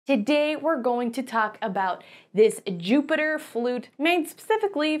Today we're going to talk about this Jupiter flute made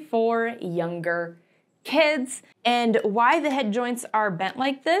specifically for younger kids, and why the head joints are bent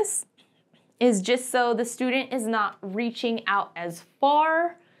like this is just so the student is not reaching out as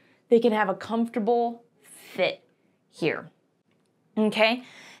far. They can have a comfortable fit here. Okay,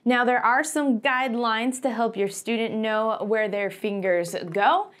 now there are some guidelines to help your student know where their fingers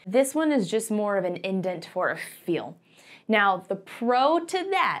go. This one is just more of an indent for a feel. Now, the pro to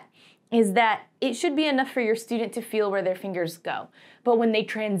that is that it should be enough for your student to feel where their fingers go. But when they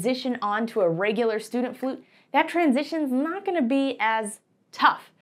transition onto a regular student flute, that transition is not going to be as tough.